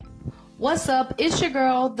What's up? It's your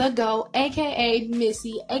girl, The Go, aka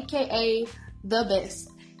Missy, aka The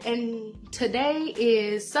Best. And today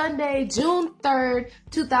is Sunday, June 3rd,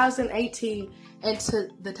 2018. And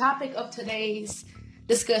the topic of today's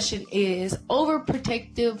discussion is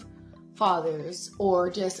overprotective fathers,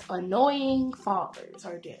 or just annoying fathers,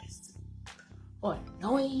 or just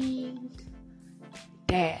annoying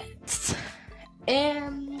dads.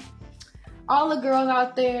 And all the girls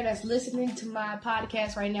out there that's listening to my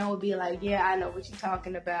podcast right now will be like, yeah, I know what you're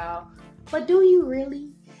talking about. But do you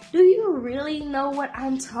really? Do you really know what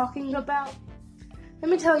I'm talking about?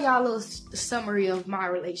 Let me tell y'all a little summary of my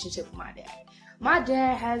relationship with my dad. My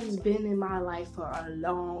dad has been in my life for a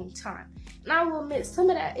long time. And I will admit, some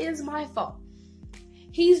of that is my fault.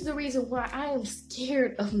 He's the reason why I am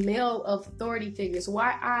scared of male authority figures.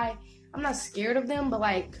 I'm not scared of them, but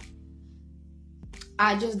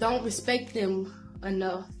I just don't respect them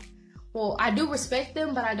enough. Well, I do respect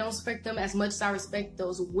them, but I don't respect them as much as I respect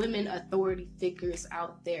those women authority figures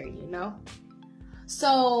out there, you know?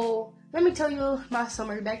 So, let me tell you my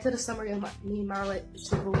summary. Back to the summary of my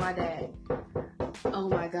relationship with my dad. Oh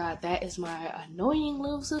my God, that is my annoying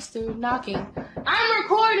little sister knocking. I'm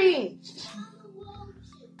recording!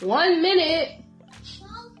 1 minute.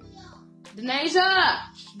 Denasia!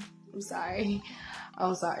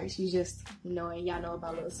 I'm sorry. She's just annoying. Y'all know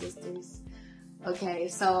about little sisters. Okay,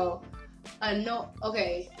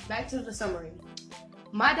 back to the summary.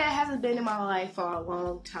 My dad hasn't been in my life for a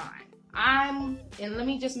long time. And let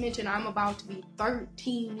me just mention, I'm about to be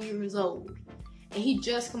 13 years old. And he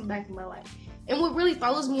just come back in my life. And what really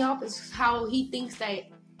throws me off is how he thinks that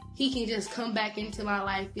he can just come back into my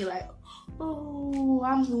life, be like, oh,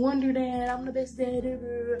 I'm the wonder dad, I'm the best dad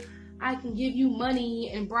ever. I can give you money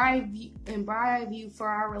and bribe you for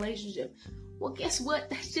our relationship. Well, guess what?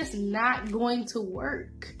 That's just not going to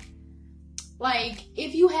work. Like,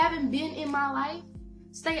 if you haven't been in my life,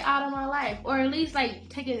 stay out of my life. Or at least,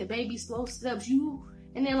 take it baby slow steps.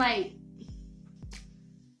 If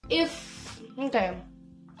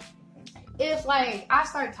I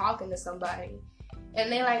start talking to somebody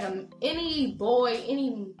and they any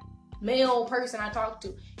male person I talk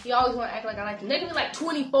to, he always want to act like I like him. They can be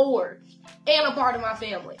 24 and a part of my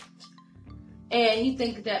family. And he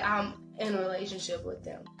thinks that I'm in a relationship with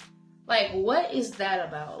them. What is that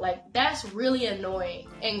about? That's really annoying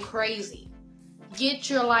and crazy. Get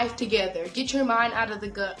your life together. Get your mind out of the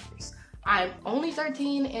gutters. I'm only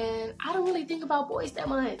 13 and I don't really think about boys that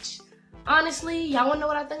much. Honestly, y'all want to know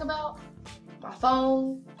what I think about? My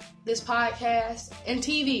phone, this podcast, and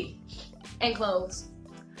TV, and clothes.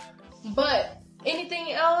 But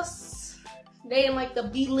anything else, they in the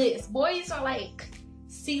B list. Boys are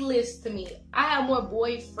C list to me. I have more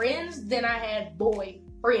boyfriends than I had boy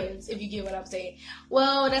friends, if you get what I'm saying.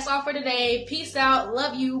 Well, that's all for today. Peace out.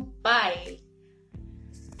 Love you. Bye.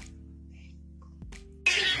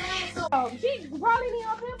 She probably need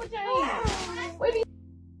a pamper change.